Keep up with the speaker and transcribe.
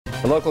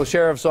The local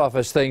sheriff's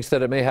office thinks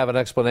that it may have an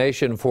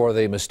explanation for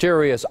the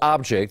mysterious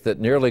object that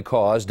nearly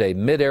caused a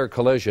mid-air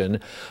collision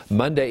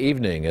Monday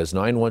evening. As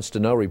 9 Wants to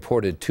Know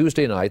reported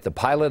Tuesday night, the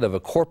pilot of a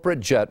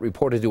corporate jet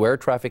reported to air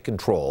traffic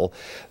control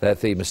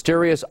that the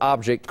mysterious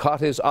object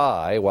caught his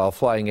eye while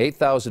flying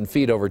 8,000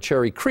 feet over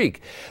Cherry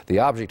Creek. The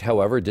object,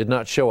 however, did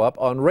not show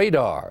up on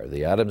radar.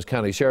 The Adams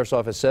County Sheriff's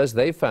Office says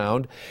they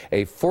found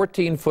a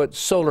 14-foot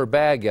solar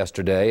bag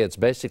yesterday. It's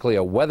basically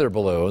a weather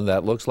balloon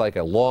that looks like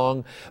a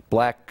long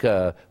black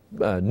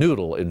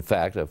noodle, in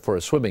fact, for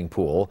a swimming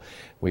pool.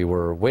 We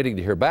were waiting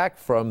to hear back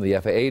from the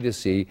FAA to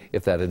see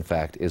if that, in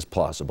fact, is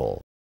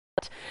plausible.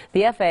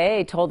 The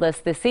FAA told us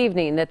this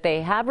evening that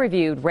they have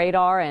reviewed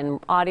radar and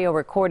audio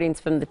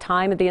recordings from the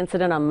time of the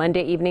incident on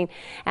Monday evening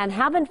and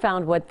haven't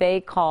found what they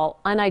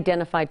call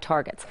unidentified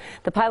targets.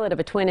 The pilot of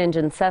a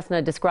twin-engine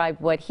Cessna described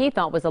what he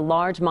thought was a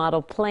large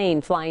model plane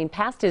flying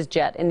past his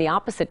jet in the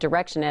opposite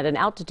direction at an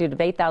altitude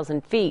of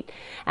 8,000 feet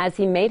as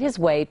he made his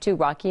way to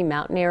Rocky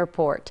Mountain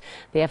Airport.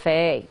 The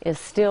FAA is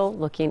still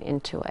looking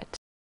into it.